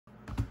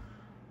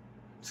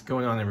What's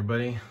going on,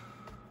 everybody?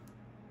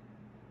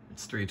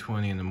 It's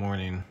 3:20 in the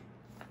morning,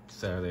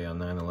 Saturday on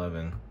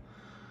 9/11.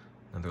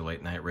 Another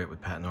late night rip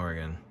with Pat in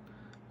Oregon.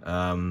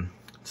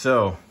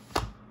 So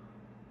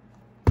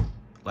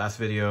last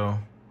video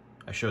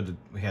I showed that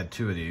we had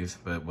two of these,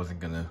 but it wasn't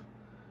gonna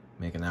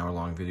make an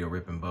hour-long video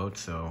ripping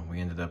boats, so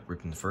we ended up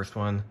ripping the first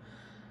one.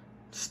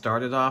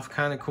 Started off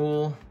kind of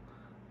cool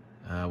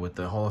with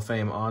the Hall of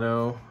Fame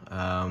auto.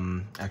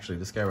 Actually,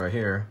 this guy right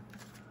here,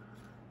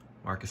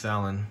 Marcus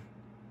Allen,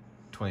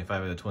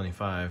 25 out of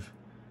 25.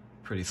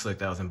 Pretty slick.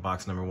 That was in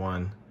box number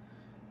 1.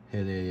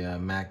 Hit a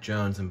Mac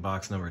Jones in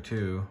box number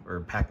 2, or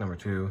pack number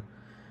 2.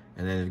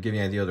 And then to give you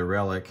an idea of the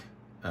relic,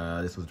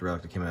 this was the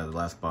relic that came out of the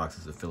last box.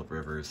 This is a Phillip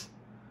Rivers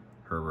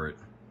Herbert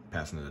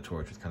passing to the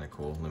torch. It's kind of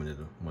cool, limited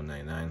to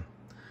 199.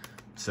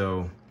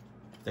 So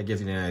that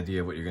gives you an idea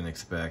of what you're going to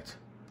expect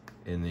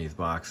in these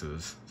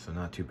boxes. So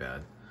not too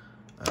bad.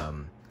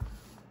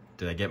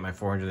 Did I get my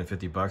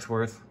 450 bucks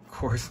worth? Of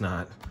course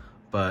not,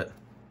 but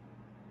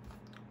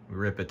we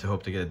rip it to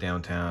hope to get it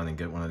downtown and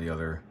get one of the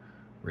other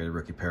rated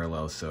rookie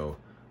parallels. So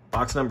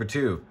box number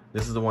 2,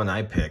 this is the one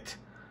I picked,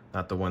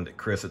 not the one that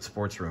Chris at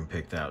Sports Room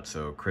picked out.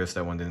 So Chris,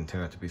 that one didn't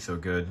turn out to be so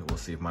good. We'll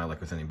see if my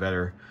luck was any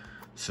better.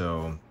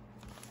 So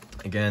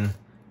again,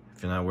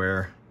 if you're not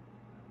aware,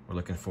 we're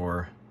looking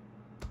for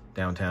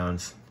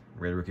downtowns,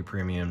 rated rookie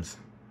premiums,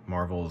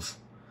 Marvels,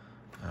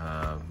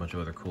 a bunch of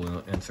other cool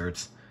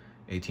inserts,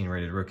 18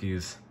 rated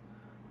rookies,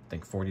 I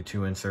think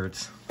 42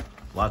 inserts,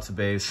 lots of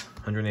base,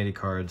 180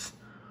 cards.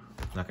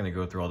 Not going to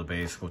go through all the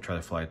base. We'll try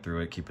to fly through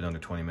it, keep it under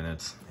 20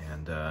 minutes,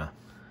 and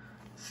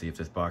see if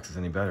this box is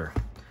any better.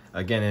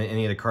 Again,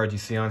 any of the cards you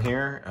see on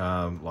here,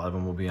 a lot of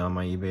them will be on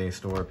my eBay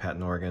store, Pat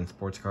in Oregon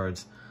Sports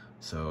Cards.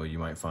 So you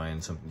might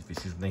find something, if you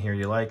see something here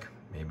you like,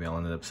 maybe I'll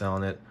end up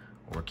selling it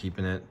or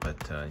keeping it, but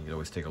you can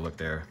always take a look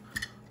there.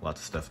 Lots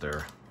of stuff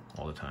there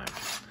all the time.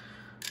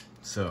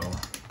 So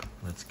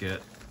let's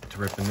get to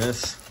ripping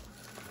this.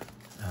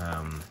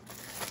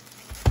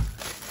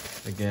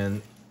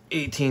 Again,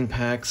 18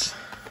 packs.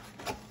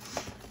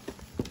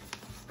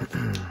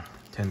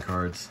 10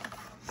 cards.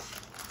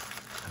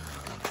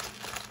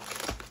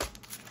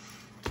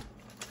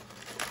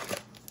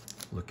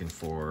 Looking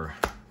for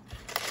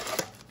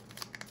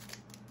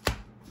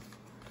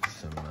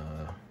some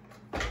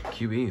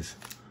QBs.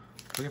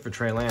 Looking for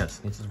Trey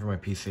Lance. Need something for my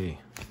PC.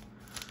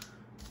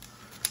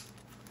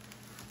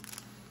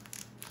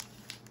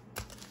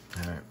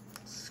 Alright,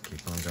 let's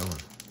keep on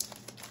going.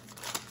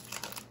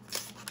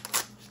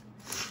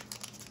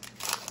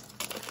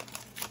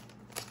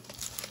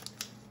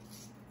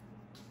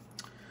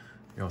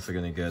 You're also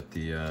gonna get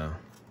the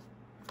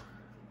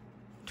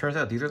turns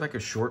out these are like a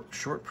short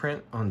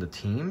print on the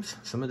teams.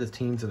 Some of the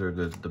teams that are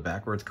the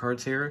backwards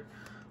cards here,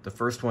 the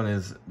first one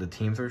is the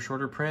teams are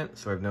shorter print,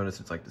 so I've noticed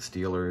it's like the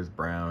Steelers,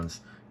 Browns,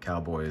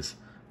 Cowboys,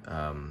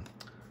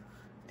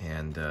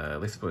 and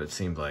at least what it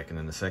seemed like. And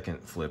then the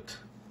second flipped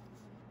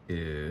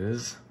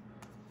is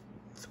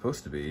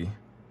supposed to be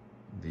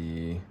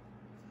the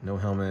no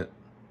helmet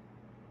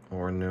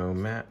or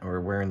no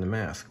or wearing the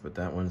mask, but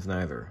that one's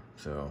neither.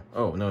 So,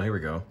 oh no, here we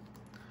go.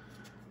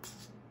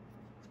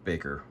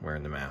 Baker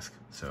wearing the mask.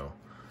 So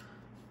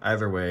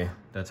either way,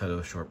 that's how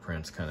those short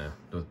prints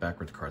those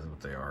backwards cards are what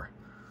they are.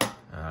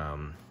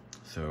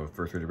 So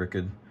first rated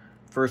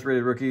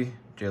rookie,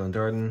 Jalen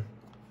Darden.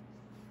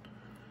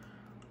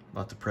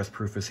 Lots of press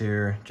proof is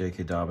here.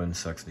 J.K. Dobbins,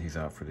 sucks that he's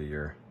out for the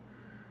year.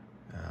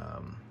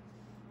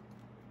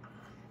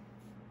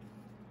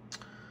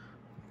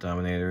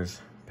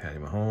 Dominators, Patty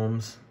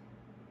Mahomes.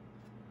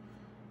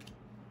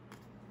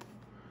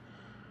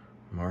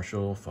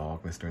 Marshall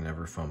Falk, Mr.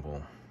 Never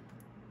Fumble.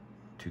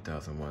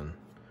 2001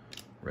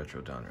 Retro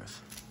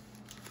Donruss.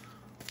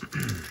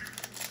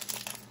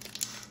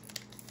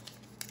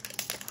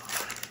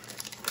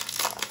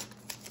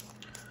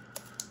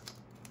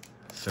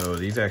 So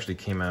these actually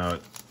came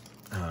out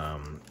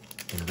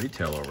in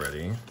retail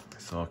already. I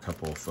saw a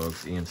couple of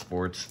folks, Ian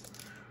Sports,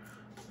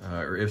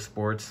 or If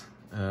Sports,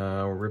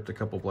 ripped a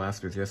couple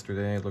blasters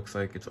yesterday. It looks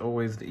like it's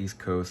always the East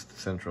Coast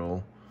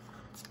Central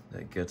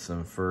that gets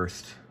them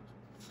first.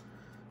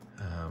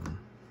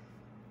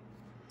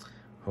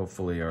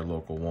 Hopefully our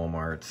local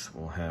Walmarts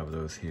will have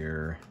those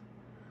here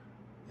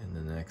in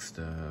the next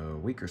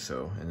week or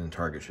so. And then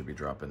Target should be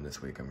dropping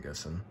this week, I'm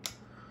guessing.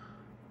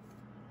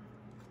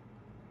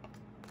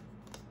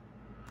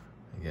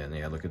 Again,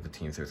 yeah, look at the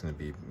teams. There's going to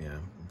be, yeah,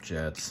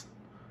 Jets.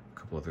 A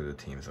couple other the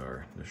teams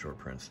are the short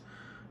prints.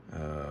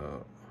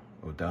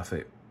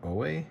 Odafe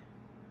Owe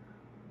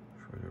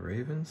for the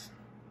Ravens.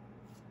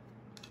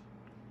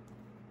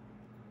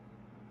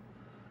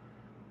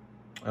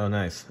 Oh,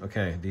 nice.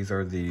 Okay, these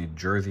are the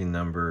jersey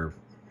number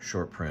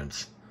short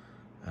prints.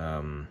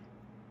 So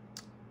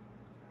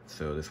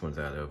this one's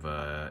out of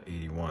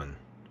 81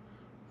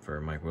 for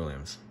Mike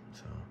Williams.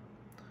 So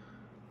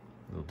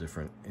a little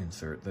different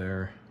insert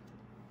there.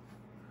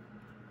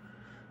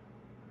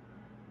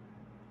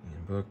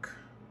 Ian Book,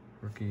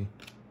 rookie.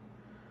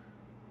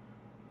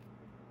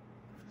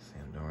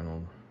 Sam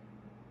Darnold.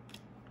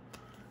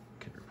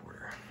 Kid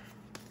Reporter.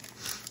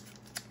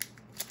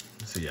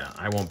 So yeah,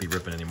 I won't be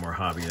ripping any more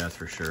hobby, that's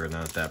for sure.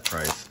 Not at that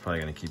price. It's probably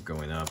gonna keep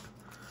going up.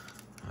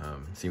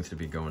 Seems to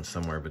be going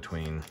somewhere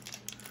between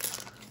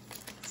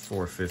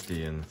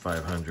 $450 and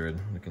 $500.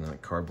 Looking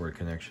at Cardboard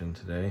Connection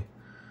today.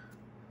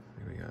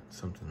 We got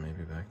something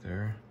maybe back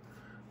there.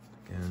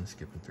 Again,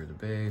 skipping through the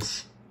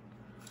base.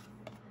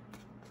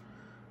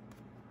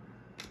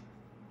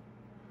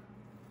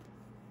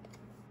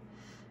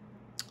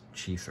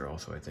 Chiefs are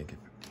also, I think,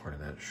 part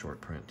of that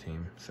short print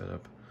team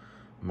setup.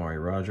 Amari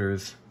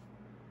Rogers,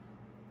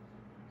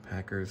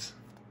 Packers.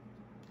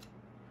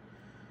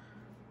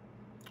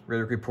 Red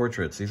Rookie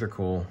Portraits, these are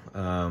cool.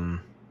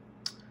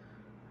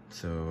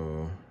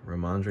 So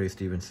Ramondre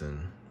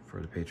Stevenson for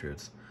the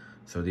Patriots.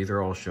 So these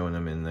are all showing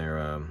them in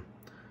their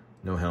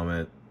no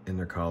helmet, in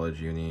their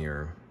college, uni,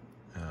 or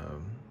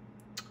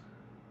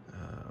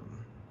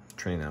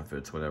training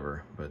outfits,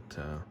 whatever. But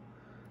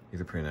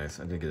these are pretty nice.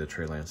 I did get a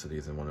Trey Lance of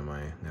these in one of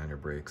my Niner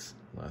breaks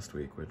last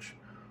week, which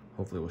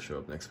hopefully will show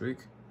up next week.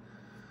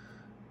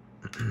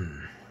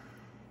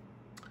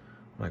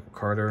 Michael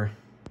Carter,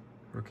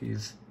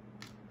 rookies.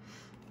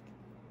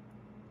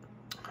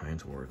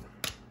 Hines Ward.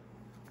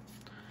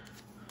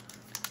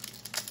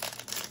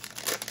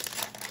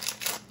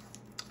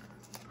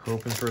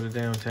 Hoping for the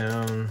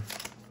downtown.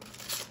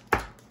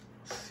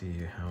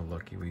 See how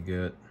lucky we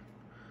get.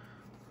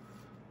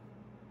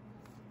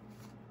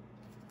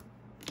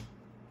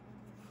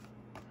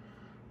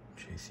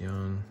 Chase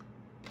Young.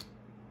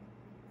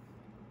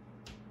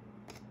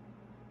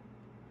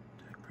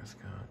 Dak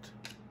Prescott.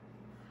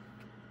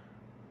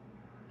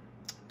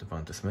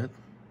 Devonta Smith.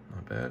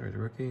 Not bad, right,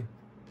 rookie.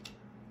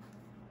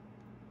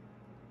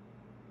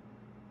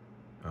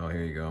 Oh,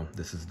 here you go.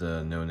 This is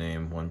the no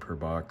name, one per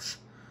box.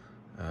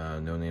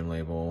 No name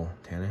label.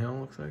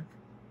 Tannehill, looks like.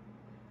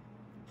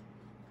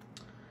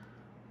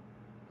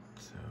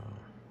 So,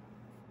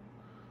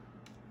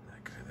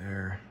 that guy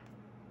there.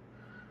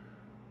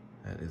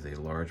 That is a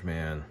large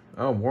man.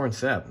 Oh, Warren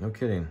Sapp. No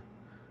kidding.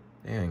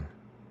 Dang.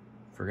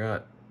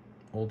 Forgot.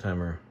 Old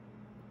timer.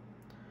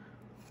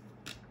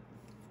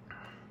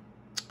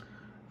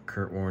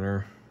 Kurt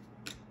Warner.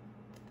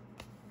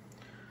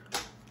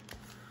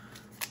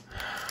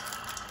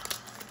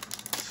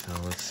 So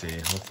let's see.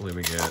 Hopefully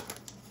we get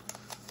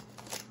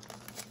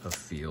a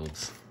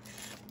Fields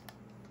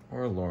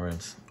or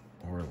Lawrence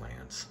or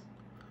Lance.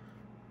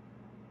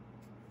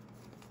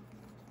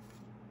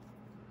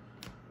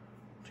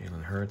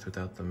 Jalen Hurts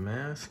without the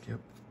mask. Yep.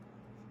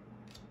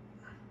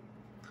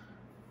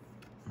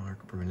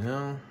 Mark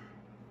Brunell.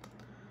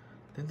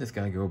 Didn't this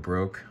guy go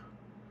broke?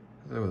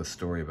 There was a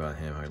story about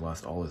him. He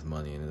lost all his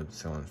money and ended up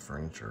selling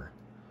furniture.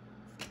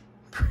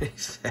 Pretty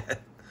sad.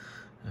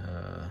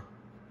 I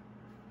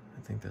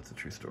think that's a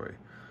true story.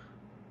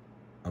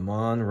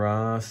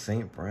 Amon-Ra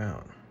St.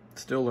 Brown.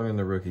 Still learning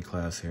the rookie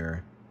class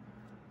here.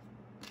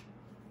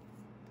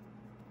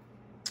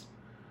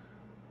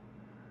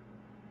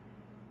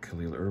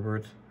 Khalil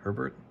Herbert.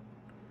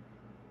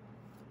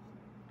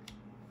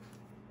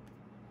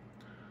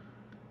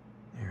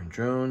 Aaron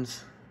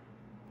Jones.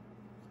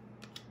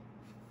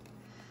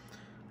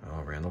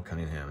 Oh, Randall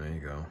Cunningham. There you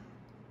go.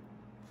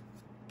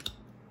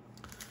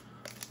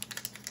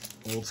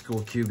 Old school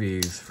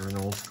QBs for an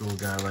old school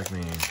guy like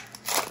me.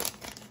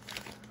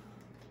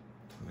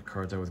 The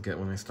cards I was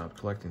getting when I stopped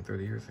collecting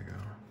 30 years ago.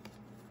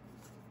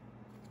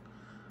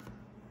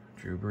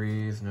 Drew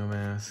Brees, no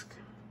mask.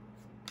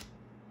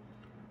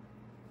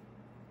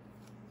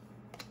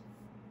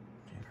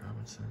 James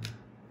Robinson.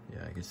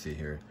 Yeah, I can see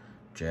here.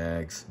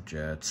 Jags,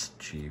 Jets,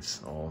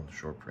 Chiefs, all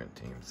short print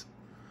teams.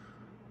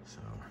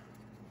 So,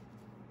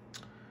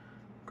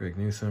 Greg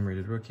Newsome,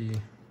 rated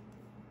rookie.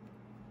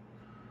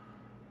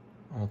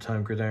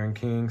 All-time Gridiron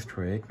Kings,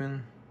 Troy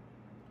Aikman.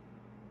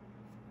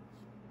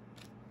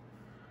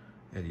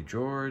 Eddie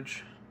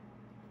George.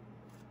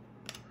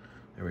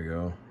 There we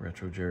go.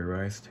 Retro Jerry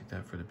Rice. Take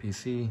that for the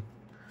PC.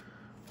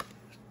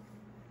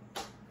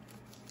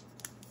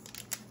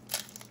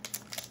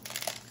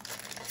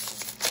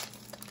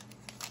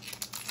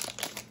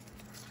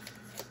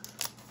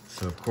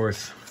 So, of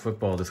course,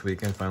 football this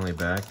weekend, finally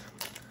back.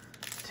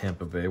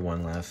 Tampa Bay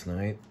won last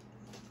night.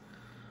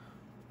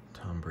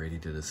 Tom Brady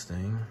did his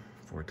thing.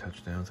 4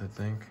 touchdowns, I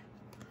think,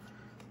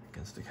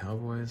 against the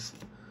Cowboys.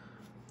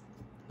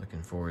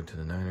 Looking forward to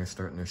the Niners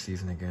starting their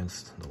season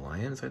against the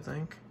Lions, I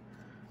think.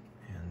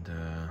 And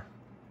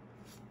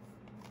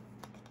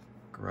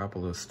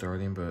Garoppolo's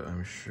starting, but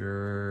I'm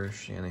sure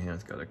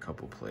Shanahan's got a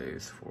couple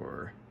plays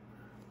for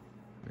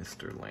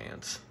Mr.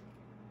 Lance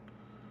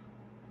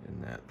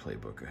in that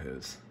playbook of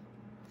his.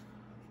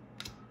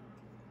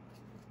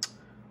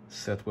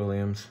 Seth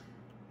Williams.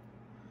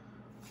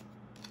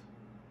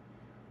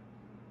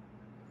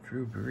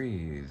 Drew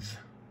Brees.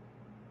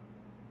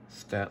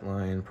 Stat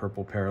line,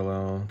 purple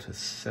parallel to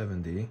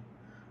 70.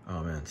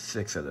 Oh man,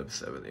 6 out of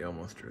 70,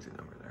 almost jersey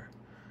number there.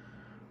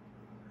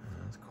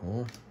 That's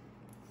cool.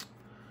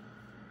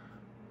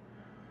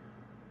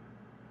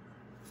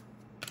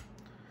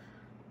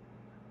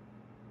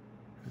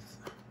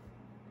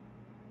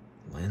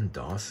 Len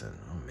Dawson,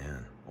 oh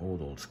man,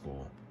 old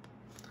school.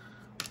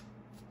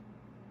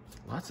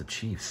 Lots of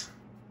Chiefs.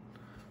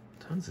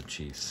 Tons of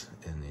Chiefs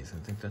in these. I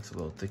think that's a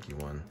little thicky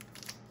one.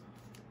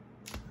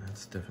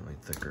 That's definitely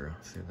thicker.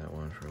 Save that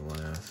one for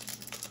last.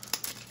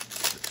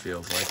 It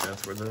feels like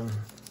that's where the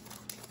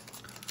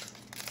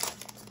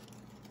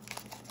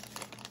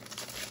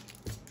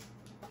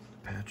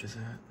patch is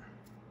at.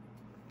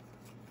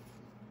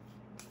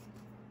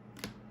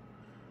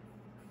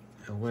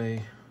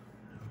 Away.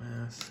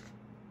 Mask.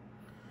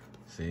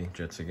 See,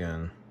 Jets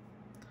again.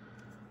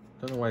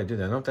 Don't know why I did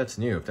that. I don't know if that's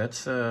new. If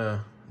that's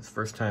his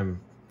first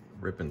time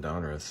ripping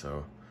Donruss,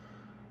 so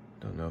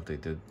don't know if they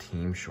did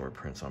team short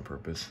prints on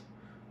purpose.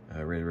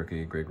 Rated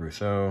rookie, Greg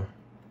Rousseau.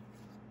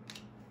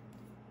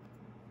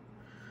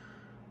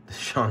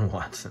 Deshaun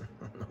Watson.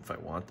 I don't know if I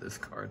want this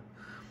card.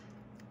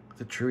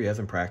 Is it true he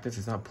hasn't practiced?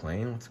 He's not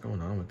playing? What's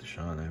going on with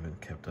Deshaun? I haven't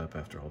kept up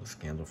after all the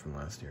scandal from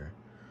last year.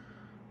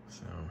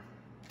 So,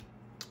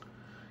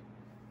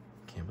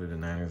 can't believe the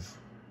Niners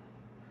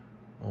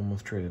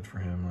almost traded for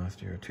him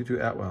last year. Tutu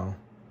Atwell.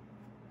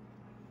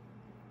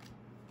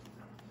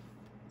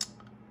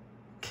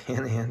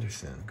 Ken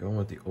Anderson. Going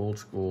with the old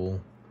school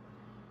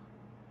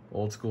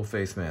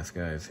face mask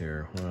guys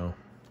here. Well,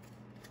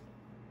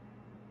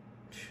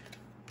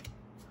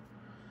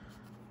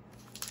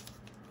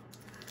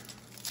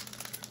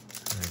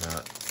 I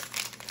got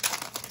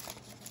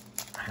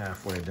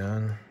halfway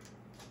done.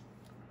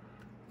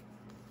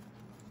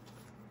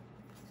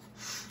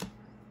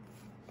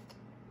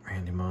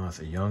 Randy Moss,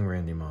 a young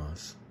Randy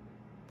Moss.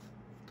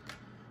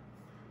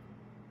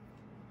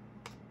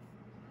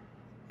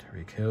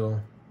 Tyreek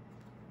Hill.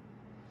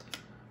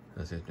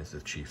 That's it, just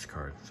a Chiefs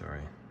card,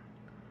 sorry.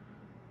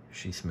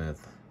 Shea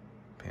Smith,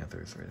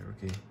 Panthers, rated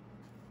rookie.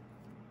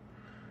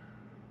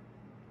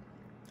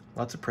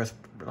 Lots of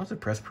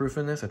press proof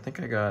in this. I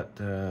think I got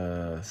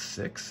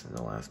 6 in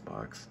the last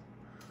box.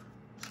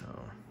 So,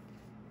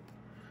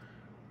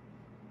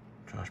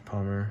 Josh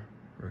Palmer,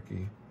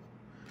 rookie.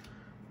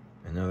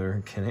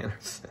 Another Ken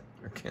Anderson.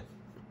 Or Ken.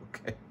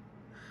 Okay.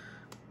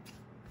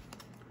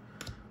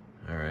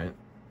 All right.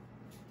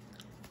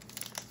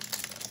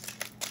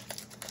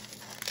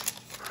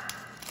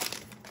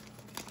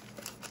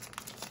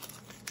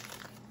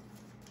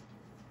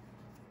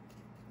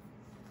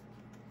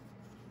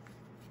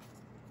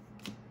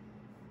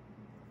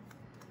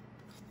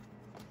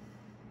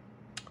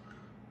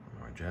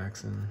 Lamar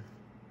Jackson.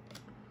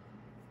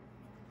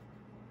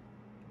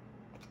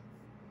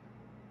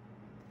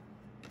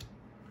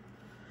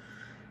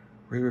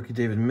 Rookie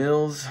David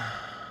Mills.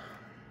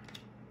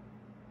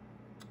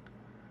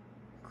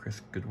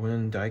 Chris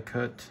Goodwin, die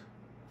cut.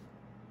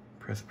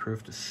 Press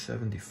proof to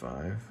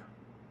 75.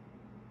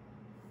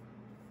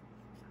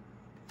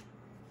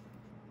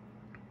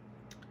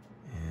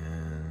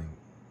 And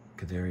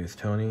Kadarius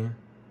Toney,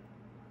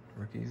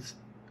 rookies.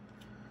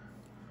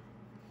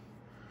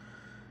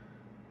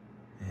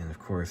 And of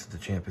course, the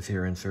champ is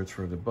here. Inserts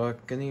for the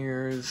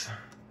Buccaneers.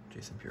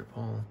 Jason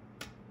Pierre-Paul.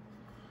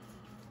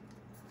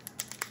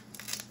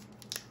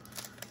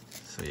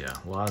 So yeah,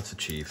 lots of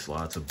Chiefs,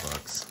 lots of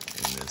Bucks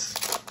in this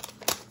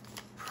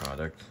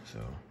product. So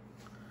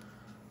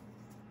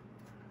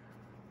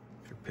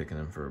if you're picking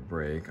them for a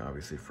break,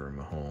 obviously for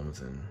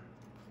Mahomes and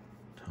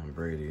Tom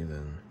Brady,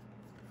 then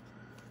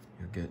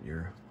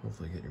you'll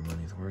hopefully get your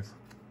money's worth.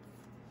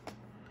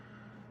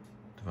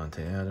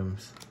 Devontae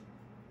Adams.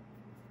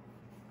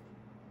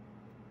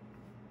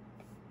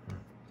 Oh,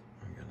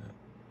 I got it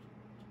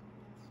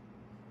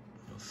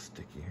a little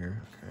sticky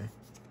here. Okay.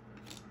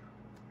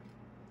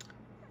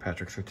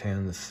 Patrick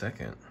Surtain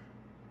II,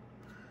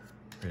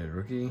 rated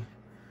rookie,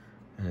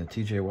 and a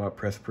TJ Watt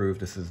press proof.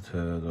 This is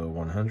to the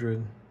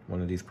 100,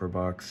 one of these per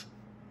box.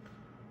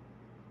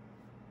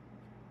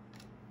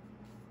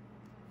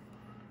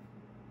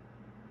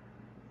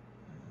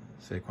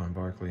 Saquon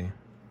Barkley,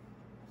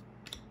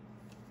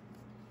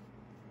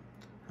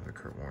 another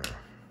Kurt Warner.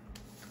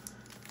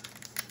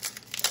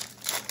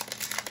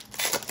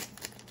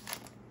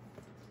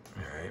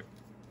 All right,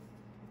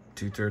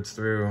 2/3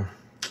 through.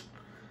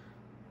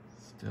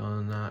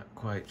 Still not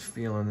quite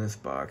feeling this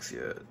box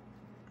yet.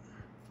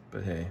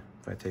 But hey,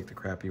 if I take the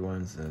crappy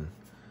ones, then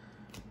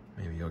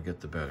maybe you'll get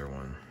the better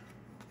one.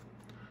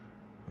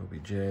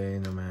 OBJ,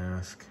 no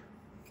mask.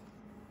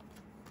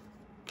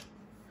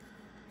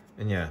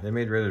 And yeah, they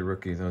made rated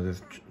rookies. Oh,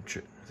 this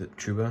is it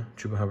Chuba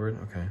Hubbard?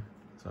 Okay,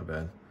 it's not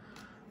bad.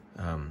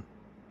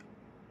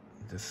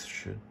 This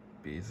should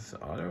be, is this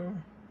auto?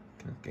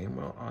 Can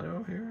Gamewell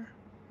auto here?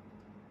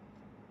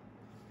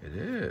 It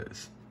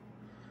is.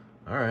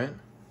 All right.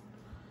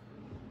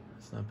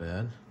 Not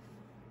bad.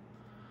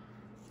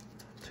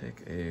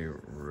 Take a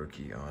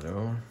rookie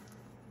auto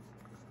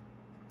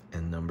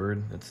and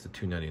numbered. That's the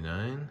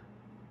 299.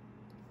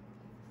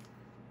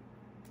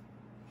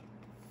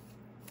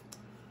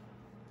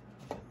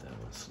 Get that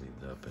one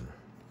sleeved up and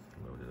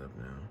loaded up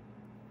now.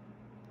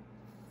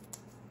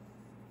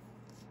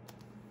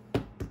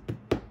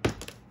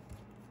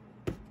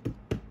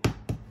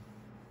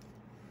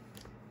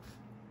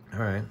 All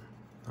right,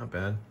 not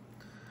bad.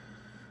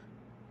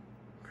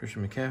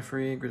 Christian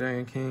McCaffrey,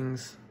 Gridiron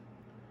Kings.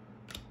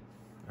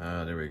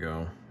 There we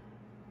go.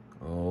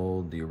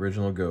 Oh, the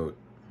original GOAT.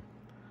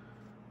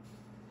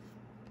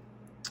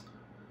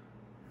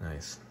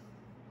 Nice.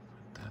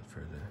 Put that for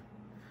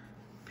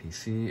the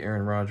PC.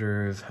 Aaron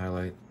Rodgers,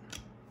 highlight.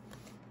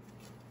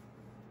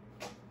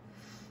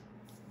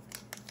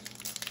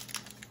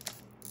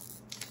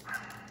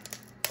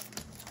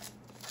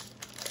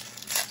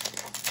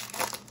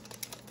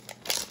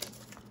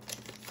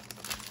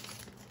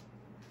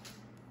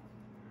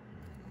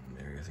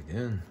 There he is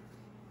again.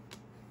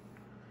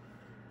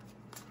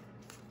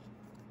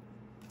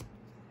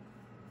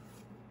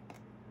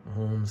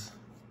 Mahomes.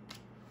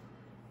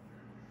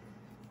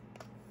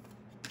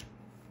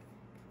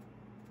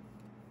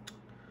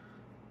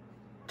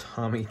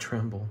 Tommy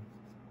Tremble,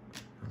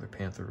 another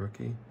Panther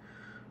rookie.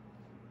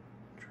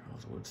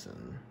 Charles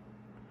Woodson.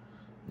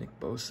 Nick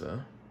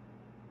Bosa.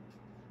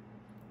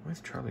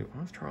 Where's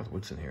Charles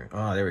Woodson here?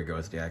 Oh, there we go.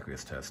 It's the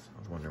aqueous test. I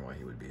was wondering why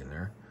he would be in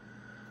there.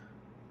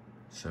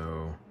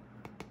 So,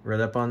 read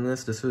up on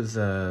this. This was,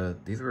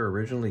 these were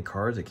originally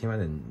cards that came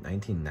out in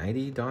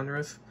 1990,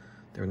 Donruss.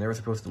 They were never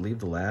supposed to leave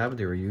the lab.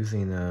 They were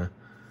using a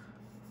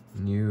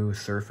new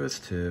surface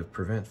to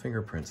prevent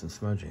fingerprints and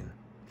smudging.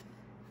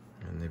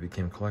 And they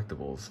became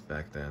collectibles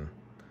back then.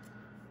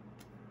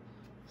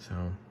 So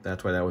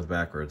that's why that was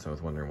backwards. I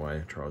was wondering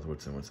why Charles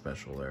Woodson was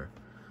special there.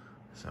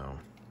 So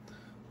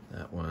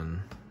that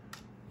one,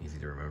 easy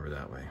to remember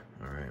that way.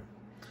 All right.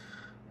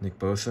 Nick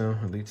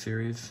Bosa, Elite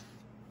Series.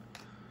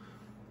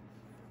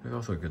 There's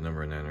also a good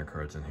number of Niner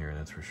cards in here,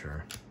 that's for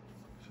sure.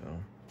 So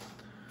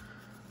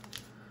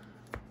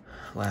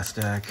last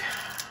stack.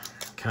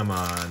 Come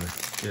on,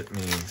 get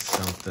me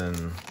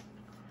something.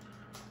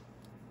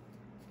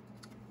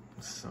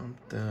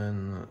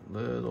 Something a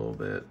little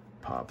bit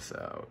pops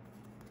out.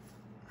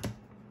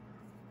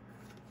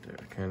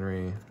 Derrick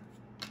Henry.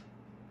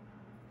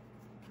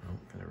 Oh,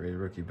 got a rated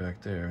rookie back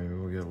there. Maybe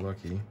we'll get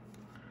lucky.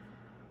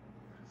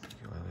 Let's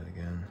at it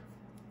again.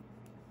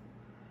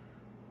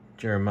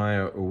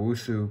 Jeremiah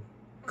Owusu.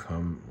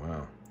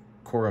 Wow.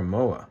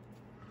 Koromoa.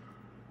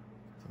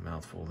 It's a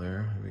mouthful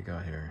there. What do we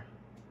got here?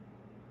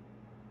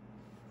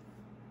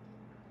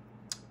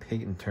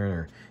 Peyton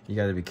Turner. You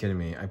got to be kidding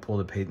me. I pulled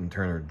a Peyton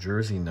Turner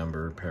jersey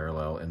number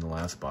parallel in the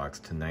last box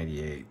to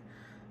 98.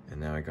 And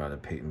now I got a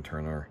Peyton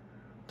Turner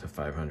to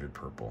 500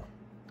 purple.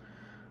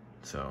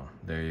 So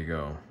there you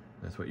go.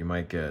 That's what you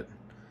might get.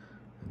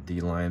 D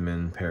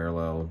lineman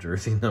parallel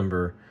jersey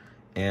number.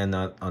 And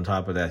not on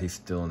top of that, he's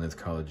still in his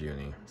college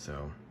uni.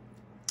 So,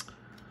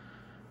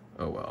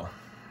 oh well.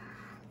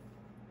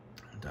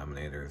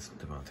 Dominators,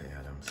 Devontae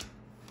Adams.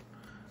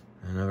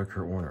 Another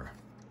Kurt Warner.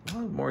 A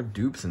lot more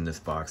dupes in this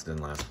box than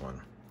last one.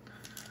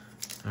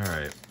 All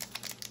right,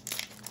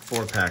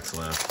 4 packs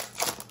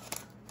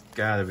left.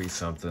 Gotta be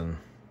something.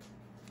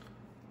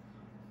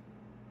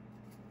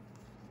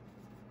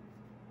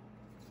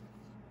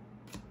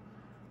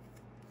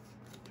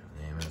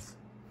 Namath.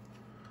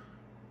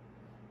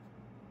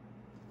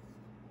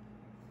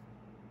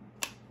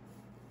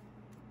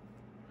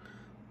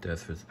 Des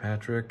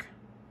Fitzpatrick.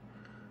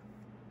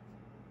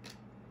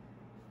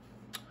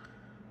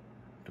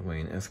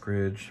 Dwayne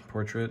Eskridge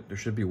portrait. There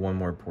should be one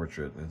more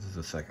portrait. This is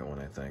the second one,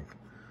 I think.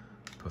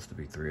 Supposed to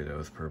be 3 of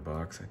those per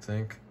box, I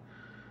think.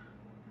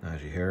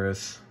 Najee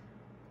Harris.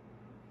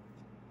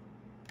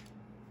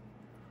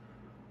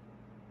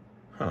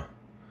 Huh.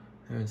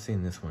 I haven't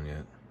seen this one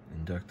yet.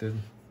 Inducted.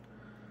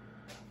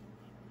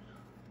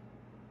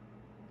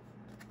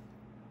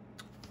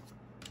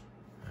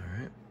 All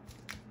right.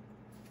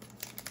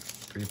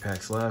 3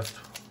 packs left.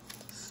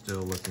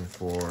 Still looking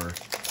for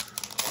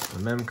the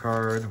mem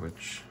card,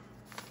 which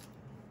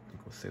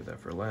we'll save that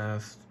for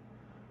last.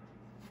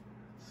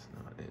 It's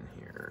not in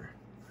here.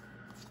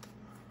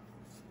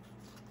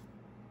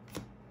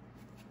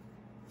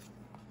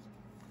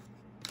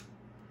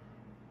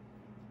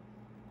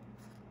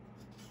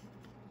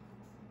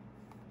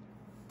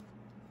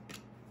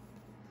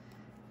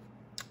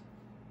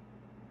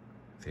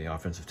 The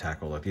offensive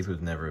tackle, like these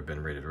would never have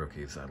been rated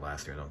rookies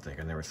last year, I don't think.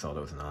 I never saw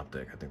those in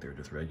Optic. I think they were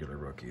just regular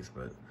rookies,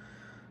 but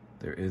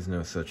there is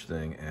no such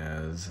thing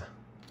as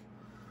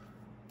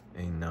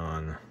a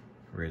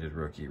non-rated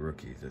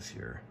rookie this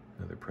year.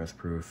 Another press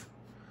proof.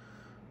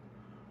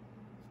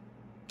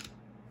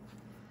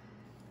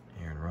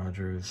 Aaron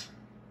Rodgers.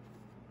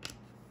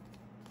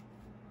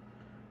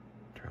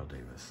 Terrell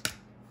Davis.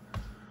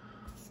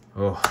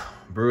 Oh,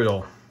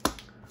 brutal.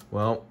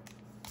 Well,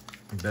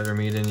 better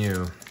me than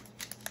you.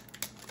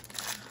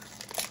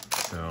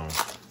 So,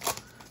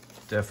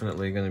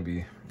 definitely going to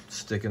be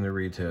sticking to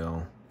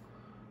retail.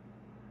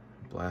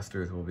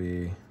 Blasters will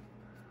be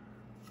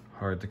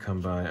hard to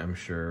come by, I'm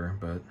sure,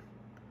 but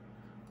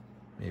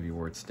maybe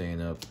worth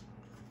staying up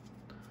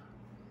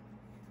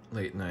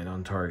late night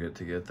on Target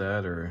to get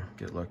that, or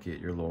get lucky at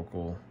your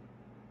local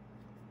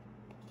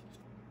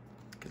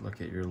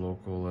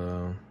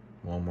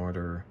Walmart,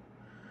 or,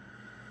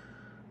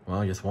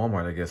 well, just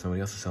Walmart, I guess.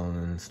 Nobody else is selling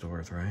it in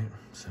stores, right?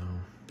 So,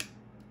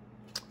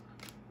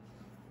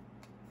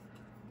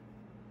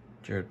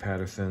 Jarrett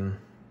Patterson.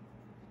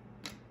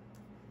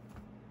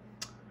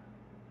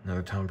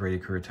 Another Tom Brady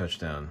career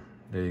touchdown.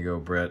 There you go,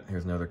 Brett.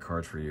 Here's another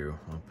card for you.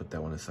 I'll put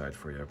that one aside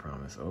for you, I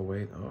promise. Oh,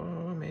 wait.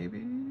 Oh,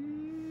 maybe.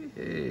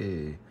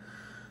 Hey.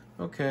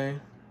 Okay.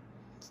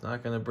 It's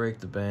not going to break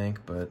the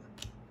bank, but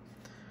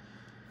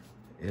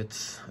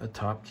it's a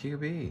top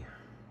QB.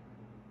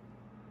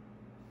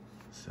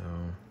 So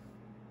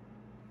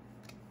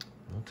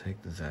we'll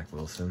take the Zach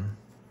Wilson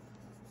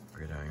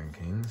Gridiron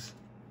Kings.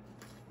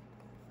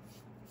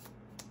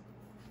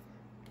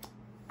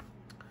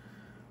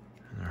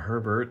 And a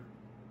Herbert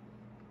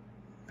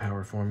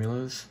Power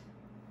Formulas.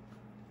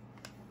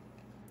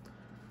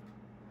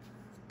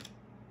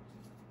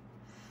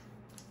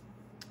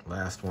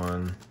 Last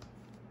one,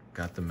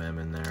 got the mem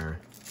in there.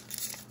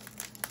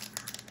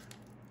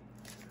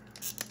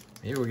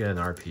 Maybe we'll get an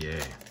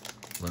RPA.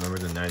 Number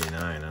to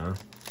 99, huh? Is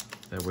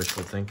that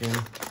wishful thinking? Is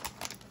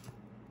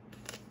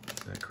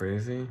that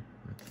crazy?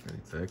 That's pretty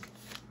thick.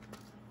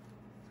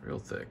 It's real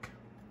thick.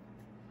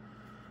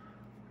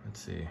 Let's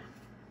see.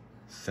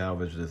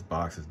 Salvage this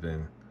box has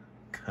been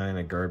kind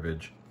of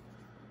garbage.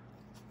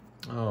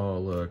 Oh,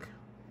 look.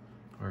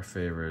 Our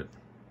favorite.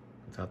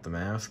 Without the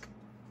mask.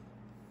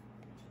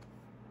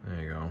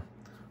 There you go.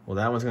 Well,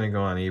 that one's going to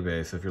go on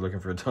eBay, so if you're looking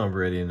for a Tom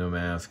Brady and no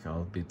mask,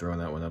 I'll be throwing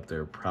that one up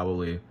there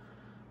probably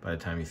by the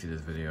time you see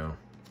this video.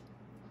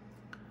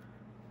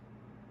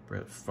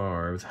 Brett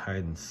Favre's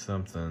hiding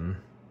something.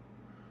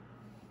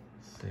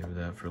 Save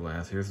that for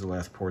last. Here's the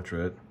last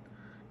portrait.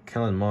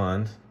 Kellen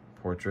Mond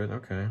portrait.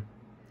 Okay.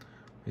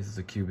 This is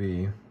a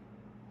QB.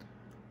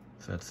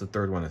 So that's the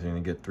third one. I think you're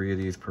going to get 3 of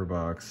these per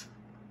box.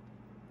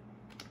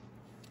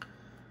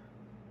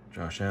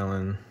 Josh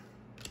Allen.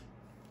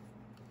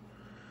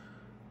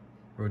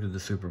 Road to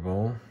the Super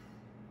Bowl.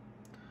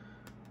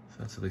 So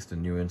that's at least a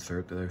new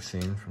insert that I've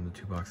seen from the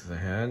 2 boxes I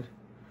had.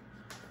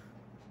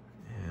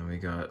 And we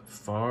got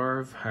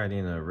Favre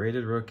hiding a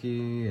rated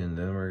rookie, and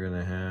then we're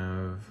gonna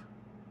have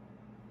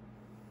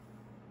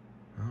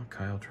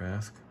Kyle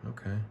Trask.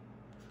 Okay,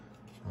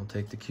 I'll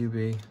take the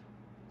QB.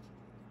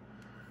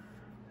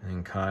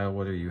 And Kyle,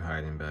 what are you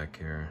hiding back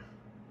here?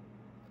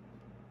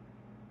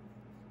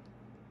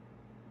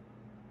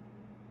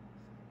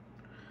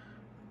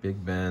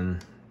 Big Ben,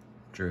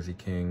 Jersey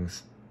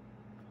Kings,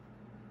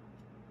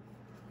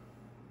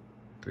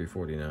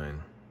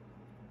 349.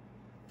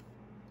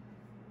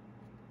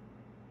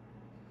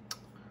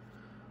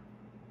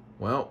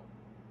 Well,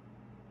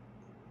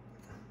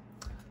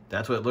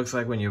 that's what it looks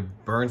like when you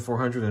burn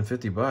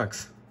 450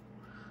 bucks.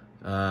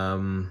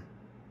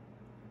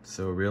 So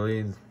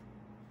really,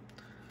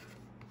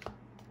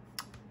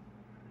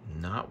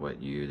 not what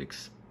you'd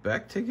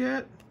expect to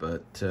get,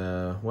 but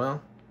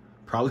well,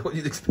 probably what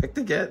you'd expect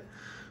to get.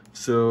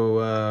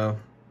 So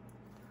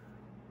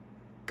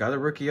got a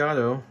rookie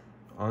auto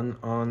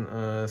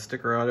on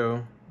sticker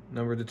auto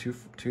number to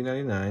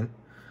 299.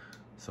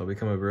 So I'll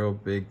become a real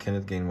big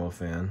Kenneth Gainwell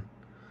fan.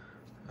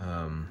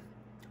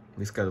 At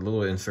least got a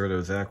little insert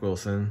of Zach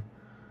Wilson,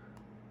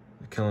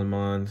 the Kellen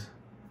Mond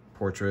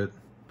portrait,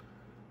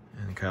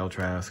 and Kyle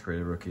Trask,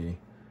 rated rookie.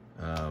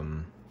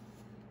 You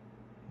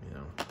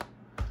know,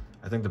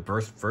 I think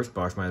the first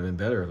box might have been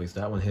better. At least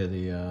that one had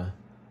the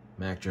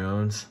Mac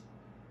Jones,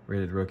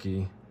 rated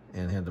rookie,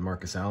 and had the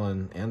Marcus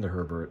Allen and the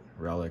Herbert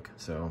relic.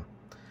 So,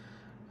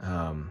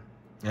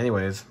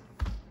 anyways,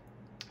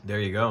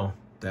 there you go.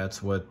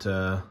 That's what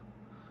this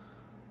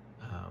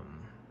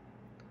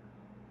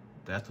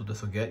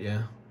will get you.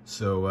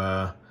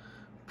 So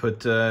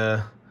put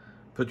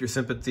your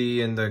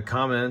sympathy in the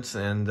comments,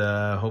 and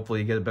hopefully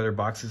you get better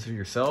boxes for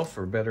yourself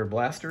or better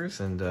blasters,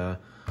 and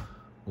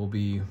we'll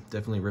be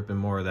definitely ripping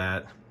more of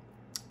that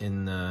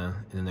in the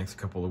next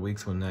couple of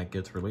weeks when that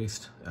gets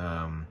released.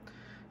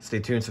 Stay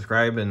tuned,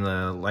 subscribe, and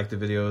like the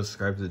videos,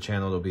 subscribe to the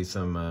channel. There'll be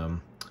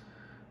some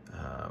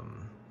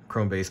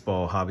Chrome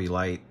Baseball Hobby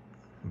Light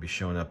will be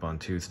showing up on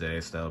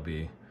Tuesday, so that'll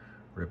be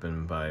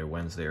ripping by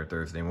Wednesday or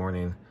Thursday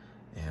morning.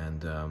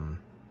 And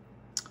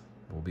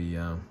we'll be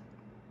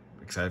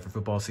excited for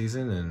football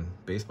season and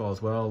baseball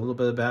as well, a little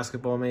bit of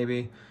basketball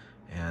maybe,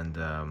 and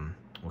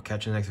we'll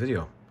catch you in the next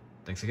video.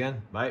 Thanks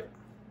again. Bye.